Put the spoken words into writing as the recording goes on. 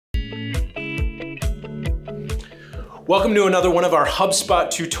Welcome to another one of our HubSpot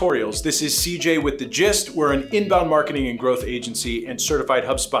tutorials. This is CJ with The Gist. We're an inbound marketing and growth agency and certified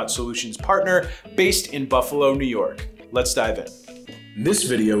HubSpot solutions partner based in Buffalo, New York. Let's dive in. This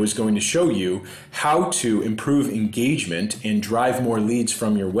video is going to show you how to improve engagement and drive more leads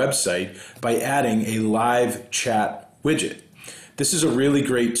from your website by adding a live chat widget. This is a really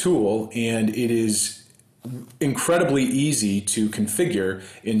great tool and it is incredibly easy to configure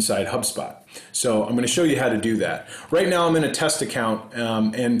inside HubSpot. So I'm going to show you how to do that. Right now I'm in a test account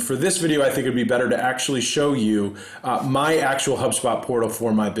and for this video I think it would be better to actually show you my actual HubSpot portal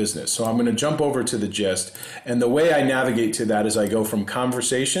for my business. So I'm going to jump over to The Gist, and the way I navigate to that is I go from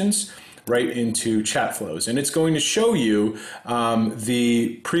conversations right into chat flows, and it's going to show you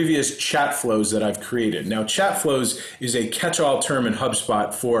the previous chat flows that I've created. Now, chat flows is a catch-all term in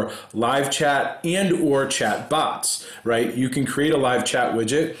HubSpot for live chat and or chat bots, right? You can create a live chat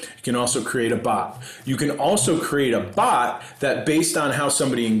widget. You can also create a bot. You can also create a bot that, based on how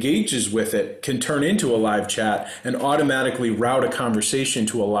somebody engages with it, can turn into a live chat and automatically route a conversation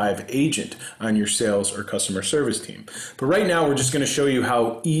to a live agent on your sales or customer service team. But right now, we're just going to show you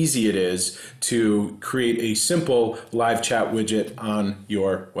how easy it is to create a simple live chat widget on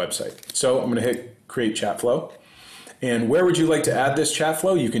your website. So I'm going to hit create chat flow. And where would you like to add this chat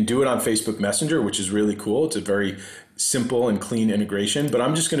flow? You can do it on Facebook Messenger, which is really cool. It's a very simple and clean integration, but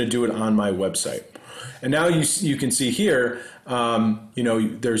I'm just going to do it on my website. And now you can see here,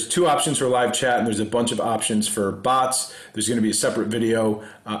 there's two options for live chat and there's a bunch of options for bots. There's going to be a separate video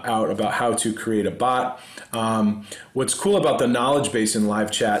out about how to create a bot. What's cool about the knowledge base in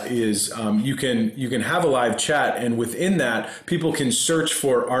live chat is you can have a live chat, and within that people can search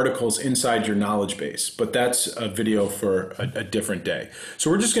for articles inside your knowledge base, but that's a video for a different day. So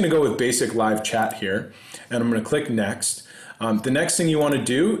we're just going to go with basic live chat here, and I'm going to click next. The next thing you want to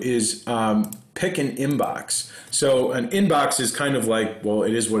do is pick an inbox. So an inbox is kind of like, well,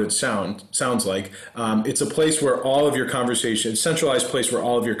 it is what it sounds like. It's a place where all of your conversations, centralized place where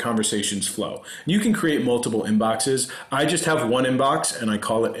all of your conversations flow. You can create multiple inboxes. I just have one inbox and I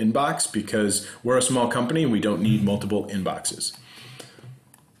call it inbox because we're a small company and we don't need multiple inboxes.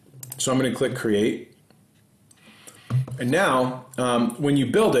 So I'm going to click create. And now, when you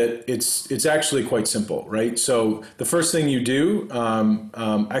build it, it's actually quite simple, right? So the first thing you do,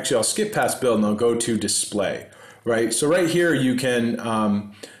 actually I'll skip past build and I'll go to display, right? So right here you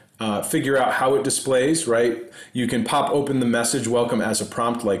can figure out how it displays, right? You can pop open the message welcome as a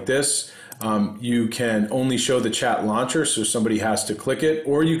prompt like this. You can only show the chat launcher, so somebody has to click it,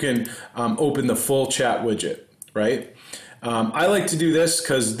 or you can open the full chat widget, right? I like to do this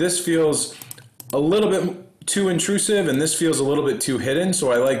because this feels a little bit too intrusive and this feels a little bit too hidden.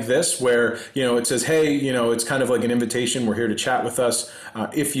 So I like this where, it says, hey, it's kind of like an invitation. We're here to chat with us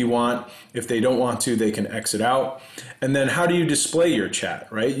if you want. If they don't want to, they can exit out. And then how do you display your chat,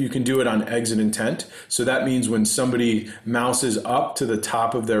 right? You can do it on exit intent. So that means when somebody mouses up to the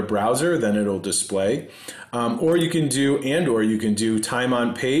top of their browser, then it'll display. Or you can do time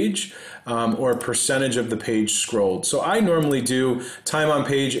on page. Or percentage of the page scrolled. So I normally do time on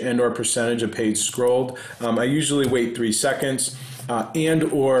page and or percentage of page scrolled. I usually wait 3 seconds and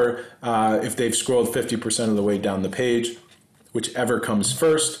or if they've scrolled 50% of the way down the page, whichever comes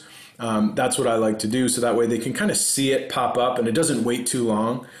first. That's what I like to do, so that way they can kind of see it pop up and it doesn't wait too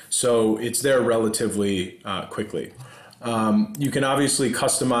long, so it's there relatively quickly. You can obviously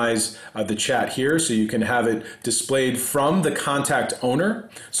customize the chat here, so you can have it displayed from the contact owner.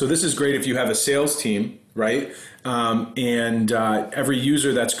 So this is great if you have a sales team, right? Every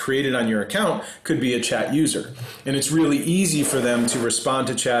user that's created on your account could be a chat user. And it's really easy for them to respond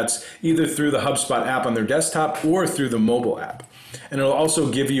to chats either through the HubSpot app on their desktop or through the mobile app. And it'll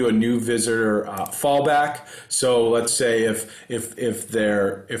also give you a new visitor fallback. So let's say if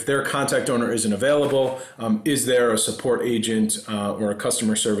their contact owner isn't available, is there a support agent or a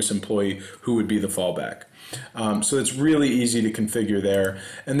customer service employee who would be the fallback? So it's really easy to configure there.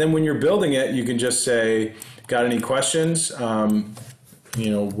 And then when you're building it, you can just say, got any questions?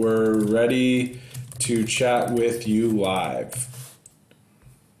 We're ready to chat with you live.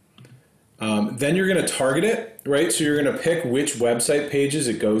 Then you're going to target it, right? So you're going to pick which website pages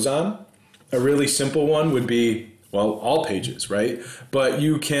it goes on. A really simple one would be, well, all pages, right? But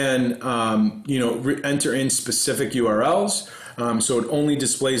you can, enter in specific URLs. so it only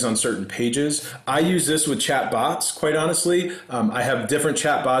displays on certain pages. I use this with chat bots, quite honestly. I have different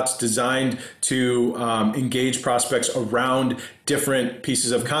chat bots designed to engage prospects around different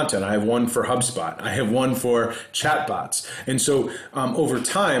pieces of content. I have one for HubSpot. I have one for chat bots. And so over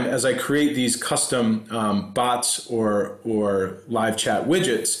time, as I create these custom bots or live chat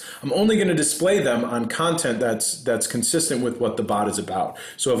widgets, I'm only going to display them on content that's consistent with what the bot is about.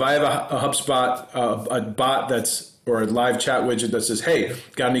 So if I have a HubSpot, a bot or a live chat widget that says, hey,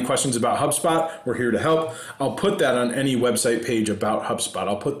 got any questions about HubSpot? We're here to help. I'll put that on any website page about HubSpot.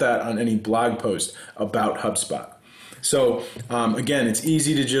 I'll put that on any blog post about HubSpot. So again, it's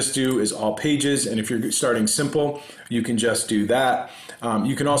easy to just do is all pages. And if you're starting simple, you can just do that.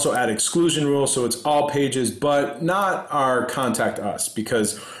 You can also add exclusion rules. So it's all pages, but not our contact us,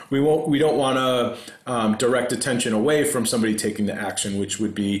 because we don't want to direct attention away from somebody taking the action, which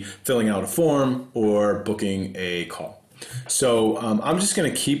would be filling out a form or booking a call. So I'm just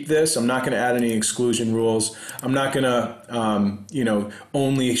going to keep this. I'm not going to add any exclusion rules. I'm not going to,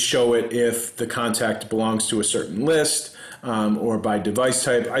 only show it if the contact belongs to a certain list or by device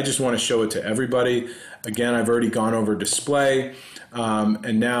type. I just want to show it to everybody. Again, I've already gone over display.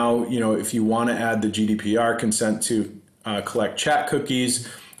 And now, if you want to add the GDPR consent to collect chat cookies,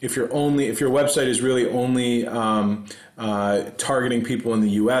 if your website is really only targeting people in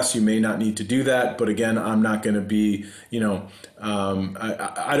the US, you may not need to do that. But again, I'm not going to be,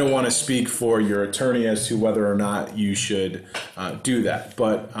 I don't want to speak for your attorney as to whether or not you should do that.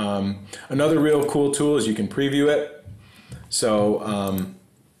 But another real cool tool is you can preview it. So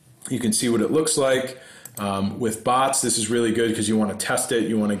you can see what it looks like. With bots, this is really good because you want to test it.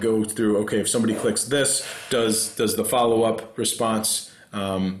 You want to go through, okay, if somebody clicks this, does the follow-up response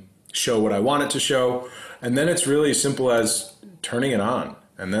show what I want it to show? And then it's really as simple as turning it on,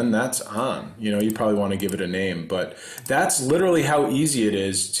 and then that's on. You probably want to give it a name, but that's literally how easy it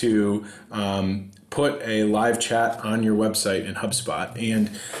is to put a live chat on your website in HubSpot.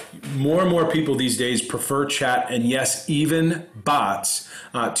 And more and more people these days prefer chat, and yes, even bots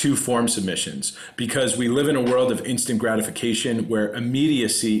to form submissions, because we live in a world of instant gratification where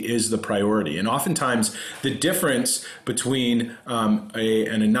immediacy is the priority. And oftentimes the difference between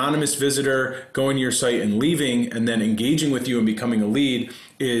an anonymous visitor going to your site and leaving and then engaging with you and becoming a lead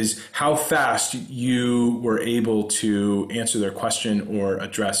is how fast you were able to answer their question or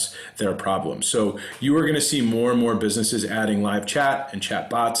address their problem. So you are going to see more and more businesses adding live chat and chat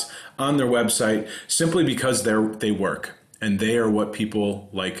bots on their website simply because they work. And they are what people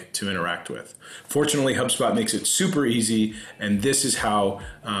like to interact with. Fortunately, HubSpot makes it super easy, and this is how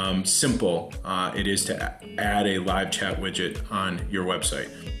simple it is to add a live chat widget on your website.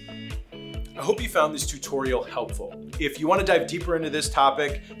 I hope you found this tutorial helpful. If you want to dive deeper into this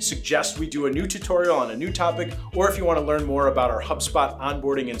topic, suggest we do a new tutorial on a new topic, or if you want to learn more about our HubSpot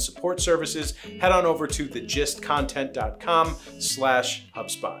onboarding and support services, head on over to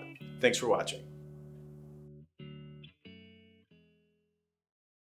thegistcontent.com/HubSpot. Thanks for watching.